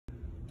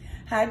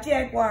Hi,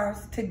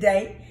 Jaguars.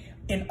 Today,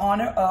 in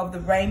honor of the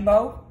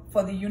rainbow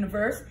for the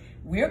universe,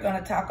 we're going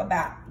to talk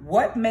about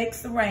what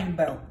makes the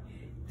rainbow.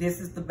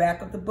 This is the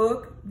back of the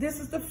book.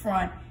 This is the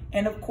front.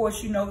 And of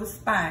course, you know the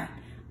spine.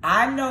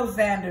 I know,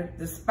 Xander,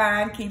 the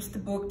spine keeps the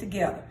book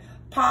together.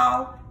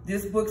 Paul,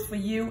 this book's for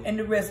you and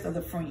the rest of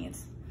the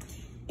friends.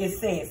 It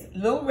says,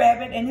 Little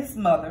Rabbit and his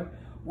mother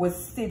was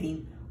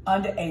sitting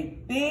under a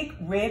big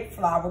red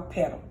flower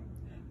petal.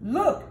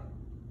 Look,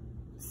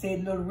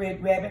 said Little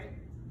Red Rabbit,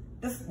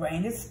 the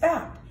rain has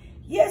stopped.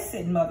 Yes,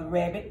 said Mother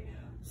Rabbit.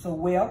 So,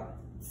 well,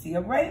 see a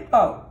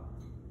rainbow.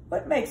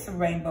 What makes a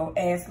rainbow?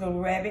 Asked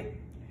Little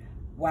Rabbit.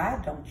 Why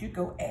don't you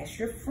go ask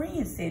your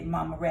friend, said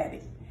Mama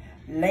Rabbit.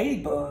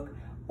 Ladybug,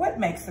 what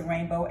makes a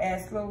rainbow?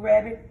 Asked Little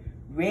Rabbit.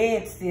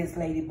 Red, says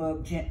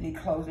Ladybug, gently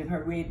closing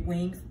her red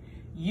wings.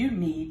 You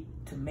need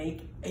to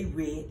make a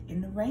red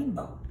in the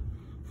rainbow.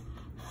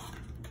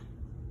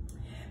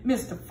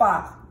 Mr.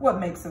 Fox, what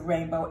makes a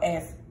rainbow?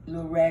 Asked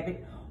Little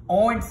Rabbit.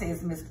 Orange,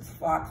 says Mr.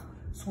 Fox,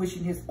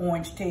 swishing his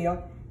orange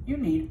tail. You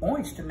need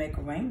orange to make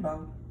a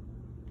rainbow.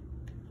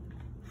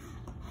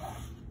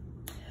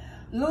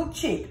 Little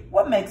Chick,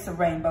 what makes a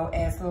rainbow?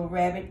 Asked Little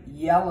Rabbit.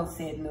 Yellow,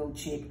 said Little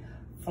Chick,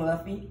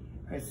 fluffing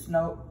her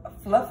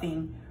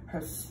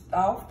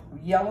soft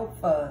yellow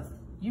fuzz.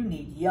 You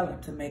need yellow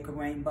to make a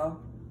rainbow.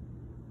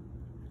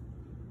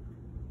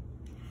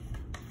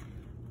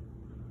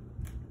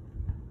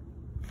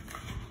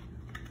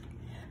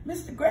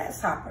 Mr.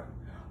 Grasshopper,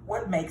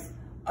 what makes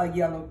a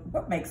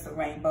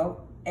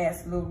rainbow?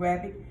 Asked Little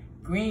Rabbit.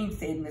 Green,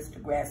 said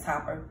Mr.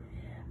 Grasshopper,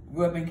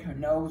 rubbing his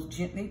nose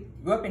gently,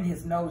 putting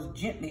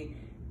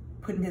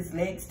his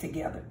legs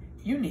together.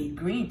 You need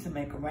green to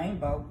make a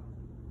rainbow.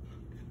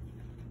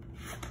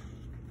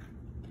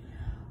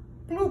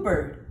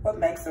 Bluebird, what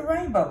makes a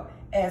rainbow?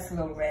 Asked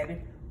Little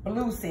Rabbit.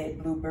 Blue,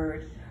 said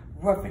Bluebird,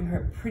 ruffling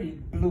her pretty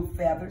blue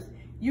feathers.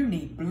 You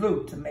need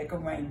blue to make a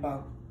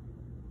rainbow.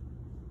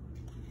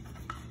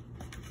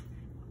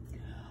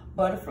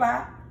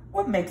 Butterfly,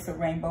 what makes a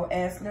rainbow?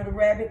 Asked Little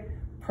Rabbit.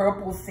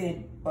 Purple,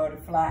 said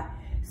Butterfly,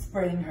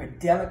 spreading her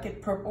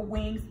delicate purple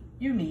wings.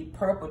 You need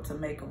purple to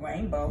make a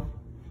rainbow.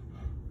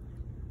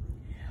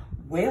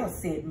 Well,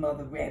 said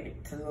Mother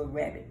Rabbit to Little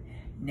Rabbit,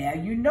 now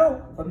you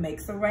know what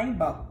makes a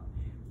rainbow.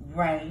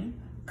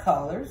 Rain,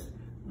 colors,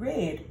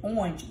 red,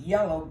 orange,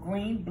 yellow,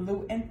 green,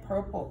 blue, and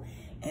purple.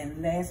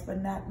 And last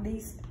but not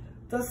least,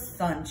 the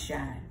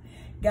sunshine.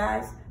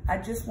 Guys, I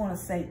just want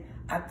to say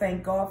I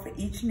thank God for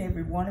each and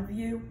every one of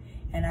you,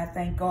 and I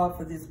thank God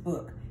for this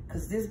book,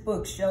 because this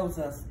book shows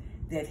us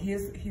that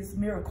his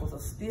miracles are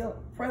still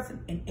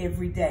present in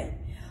every day.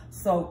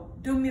 So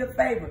do me a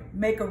favor,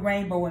 make a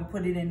rainbow and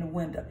put it in the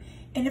window.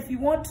 And if you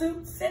want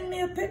to, send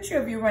me a picture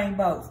of your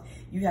rainbows.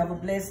 You have a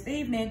blessed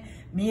evening.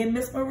 Me and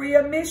Miss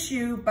Maria miss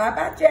you.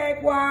 Bye-bye,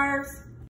 Jaguars.